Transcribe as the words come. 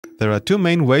There are two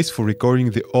main ways for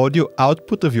recording the audio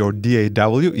output of your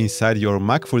DAW inside your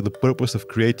Mac for the purpose of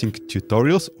creating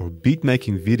tutorials or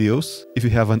beat-making videos. If you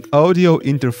have an audio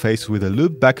interface with a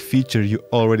loopback feature, you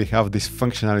already have this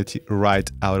functionality right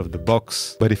out of the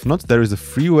box. But if not, there is a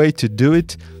free way to do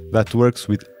it that works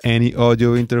with any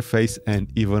audio interface and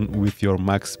even with your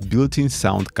Mac's built-in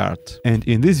sound card. And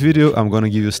in this video, I'm gonna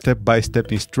give you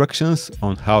step-by-step instructions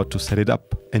on how to set it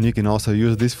up. And you can also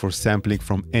use this for sampling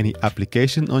from any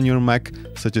application on your Mac,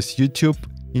 such as YouTube,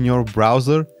 in your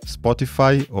browser,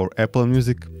 Spotify or Apple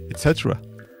Music, etc.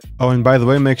 Oh, and by the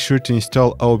way, make sure to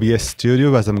install OBS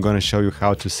Studio, as I'm gonna show you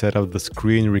how to set up the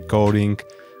screen recording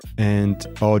and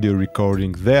audio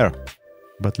recording there.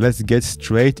 But let's get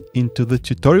straight into the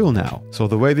tutorial now. So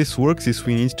the way this works is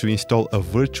we need to install a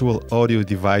virtual audio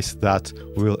device that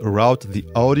will route the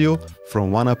audio from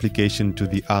one application to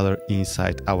the other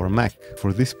inside our Mac.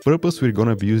 For this purpose, we're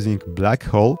gonna be using Black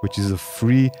Hole, which is a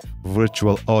free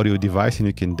virtual audio device, and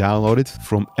you can download it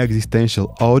from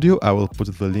Existential Audio. I will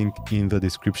put the link in the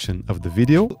description of the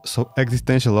video. So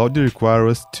Existential Audio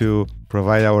requires us to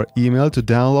provide our email to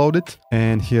download it.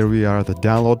 And here we are at the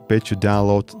download page to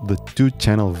download the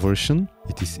 2-channel version.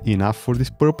 It is enough for this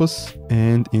purpose,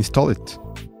 and install it.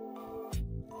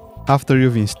 After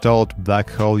you've installed Black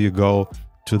Hole, you go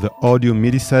to the audio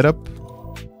MIDI setup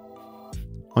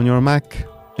on your Mac,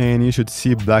 and you should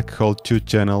see Black Hole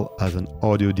 2-channel as an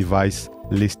audio device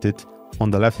listed on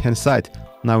the left-hand side.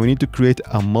 Now we need to create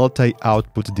a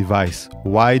multi-output device.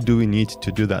 Why do we need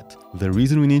to do that? The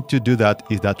reason we need to do that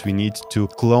is that we need to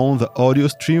clone the audio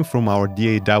stream from our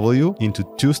DAW into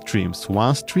 2 streams.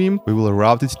 One stream, we will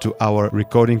route it to our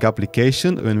recording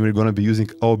application, and we're going to be using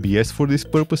OBS for this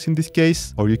purpose in this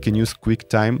case, or you can use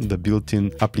QuickTime, the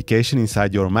built-in application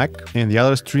inside your Mac. And the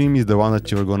other stream is the one that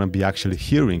you're going to be actually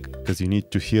hearing, because you need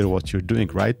to hear what you're doing,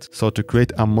 right? So to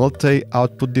create a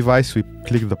multi-output device, we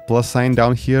click the plus sign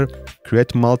down here,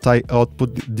 create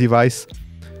multi-output device.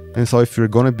 And so if you're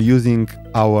going to be using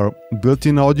our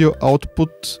built-in audio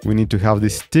output, we need to have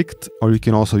this ticked, or you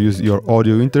can also use your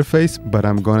audio interface, but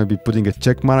I'm going to be putting a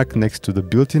check mark next to the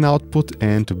built-in output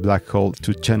and to Black Hole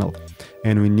 2-channel.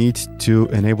 And we need to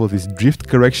enable this drift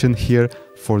correction here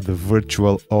for the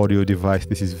virtual audio device.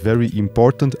 This is very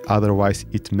important, otherwise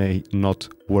it may not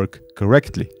work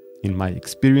correctly. In my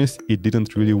experience, it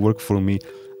didn't really work for me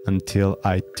until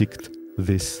I ticked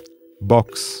this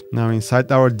box. Now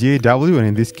inside our DAW, and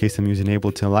in this case I'm using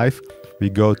Ableton Live,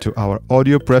 we go to our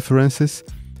audio preferences,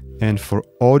 and for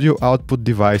audio output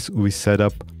device we set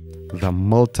up the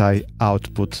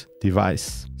multi-output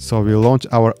device. So we launch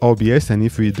our OBS, and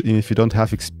if you don't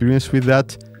have experience with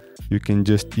that, you can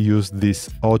just use this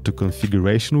auto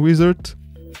configuration wizard.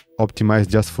 Optimize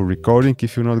just for recording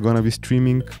if you're not gonna be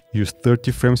streaming. Use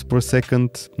 30 frames per second,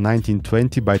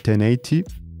 1920 by 1080.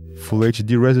 Full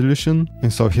HD resolution.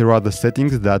 And so here are the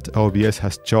settings that OBS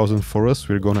has chosen for us.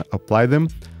 We're gonna apply them,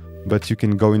 but you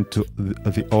can go into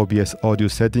the OBS audio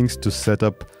settings to set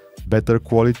up better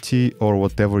quality or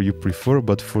whatever you prefer.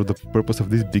 But for the purpose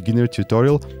of this beginner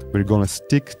tutorial, we're gonna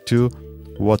stick to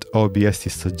what OBS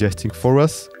is suggesting for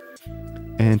us.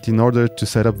 And in order to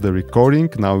set up the recording,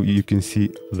 now you can see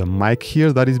the mic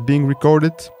here that is being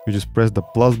recorded. You just press the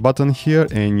plus button here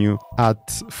and you add,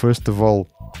 first of all,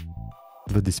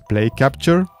 the display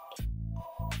capture.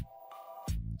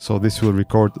 So this will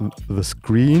record the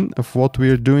screen of what we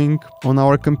are doing on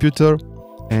our computer.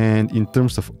 And in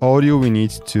terms of audio, we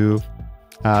need to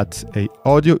add a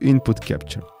audio input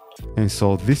capture. And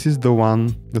so this is the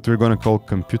one that we're going to call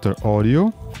computer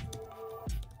audio.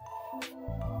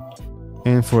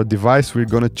 And for a device, we're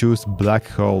going to choose Black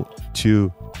Hole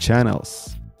 2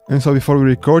 channels. And so before we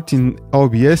record in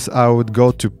OBS, I would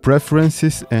go to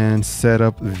preferences and set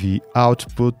up the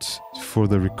output for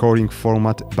the recording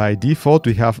format. By default,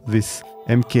 we have this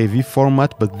MKV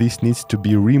format, but this needs to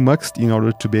be remixed in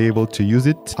order to be able to use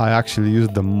it. I actually use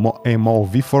the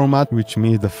MOV format, which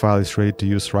means the file is ready to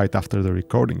use right after the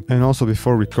recording. And also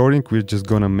before recording, we're just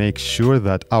gonna make sure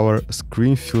that our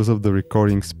screen fills up the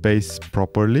recording space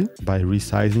properly by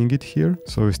resizing it here.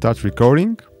 So we start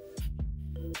recording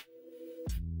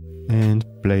and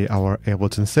play our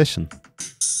Ableton session.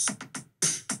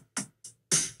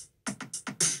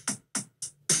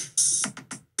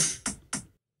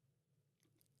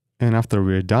 And after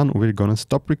we're done, we're gonna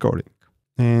stop recording.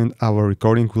 And our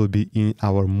recording will be in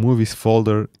our movies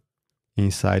folder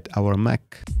inside our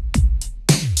Mac.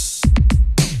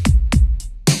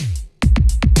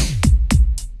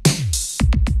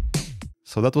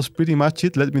 So that was pretty much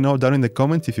it. Let me know down in the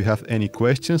comments if you have any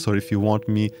questions or if you want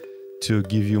me to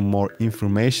give you more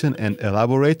information and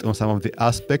elaborate on some of the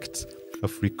aspects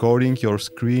of recording your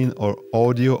screen or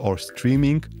audio or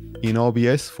streaming in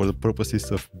OBS for the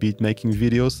purposes of beat making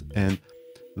videos and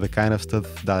the kind of stuff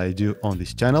that I do on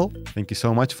this channel. Thank you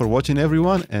so much for watching,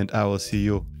 everyone, and I will see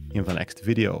you in the next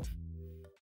video.